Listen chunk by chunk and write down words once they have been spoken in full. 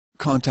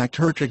Contact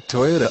Hertrich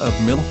Toyota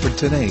of Milford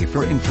today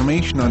for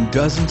information on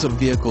dozens of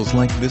vehicles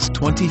like this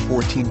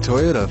 2014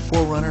 Toyota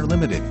 4Runner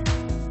Limited.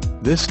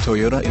 This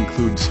Toyota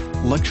includes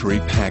luxury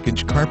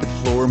package carpet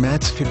floor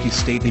mats, 50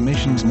 state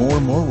emissions, more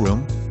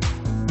room.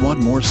 Want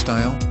more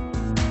style?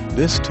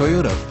 This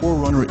Toyota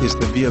 4Runner is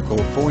the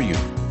vehicle for you.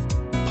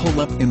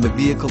 Pull up in the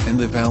vehicle and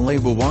the valet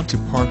will want to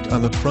park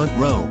on the front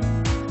row.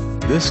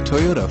 This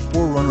Toyota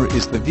 4Runner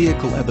is the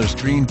vehicle others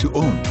dream to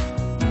own.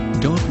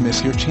 Don't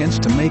miss your chance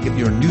to make it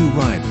your new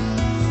ride.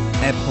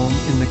 At home,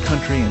 in the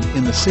country and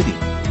in the city,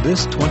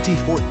 this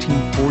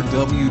 2014 Ford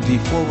WD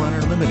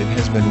 4Runner Limited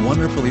has been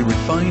wonderfully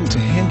refined to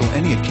handle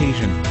any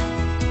occasion.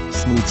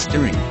 Smooth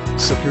steering,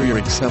 superior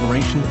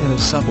acceleration and a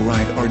supple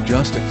ride are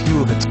just a few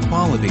of its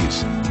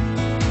qualities.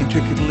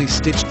 Intricately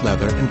stitched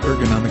leather and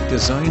ergonomic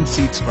design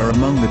seats are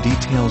among the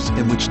details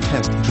in which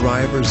test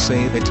drivers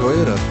say the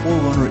Toyota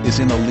 4Runner is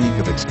in a league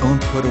of its own.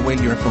 Put away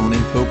your phone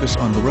and focus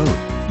on the road.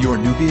 Your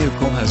new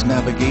vehicle has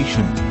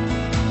navigation.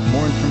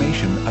 More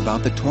information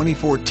about the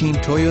 2014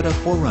 Toyota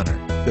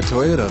 4Runner. The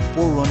Toyota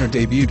 4Runner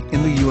debuted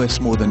in the U.S.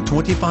 more than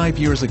 25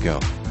 years ago.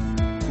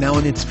 Now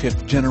in its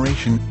fifth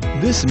generation,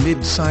 this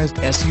mid-sized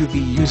SUV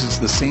uses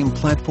the same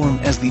platform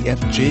as the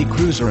FJ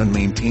Cruiser and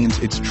maintains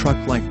its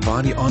truck-like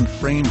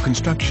body-on-frame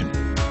construction.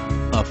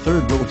 A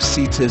third row of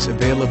seats is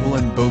available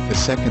and both the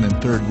second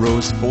and third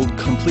rows fold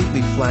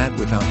completely flat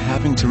without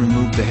having to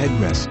remove the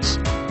headrests,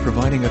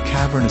 providing a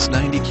cavernous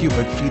 90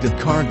 cubic feet of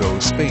cargo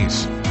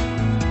space.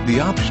 The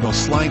optional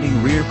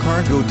sliding rear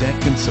cargo deck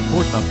can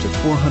support up to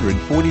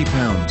 440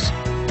 pounds.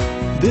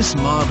 This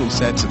model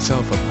sets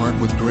itself apart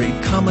with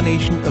great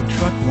combination of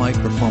truck-like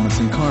performance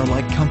and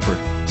car-like comfort,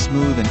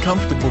 smooth and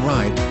comfortable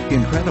ride,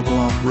 incredible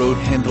off-road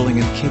handling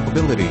and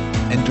capability,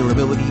 and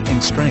durability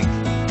and strength.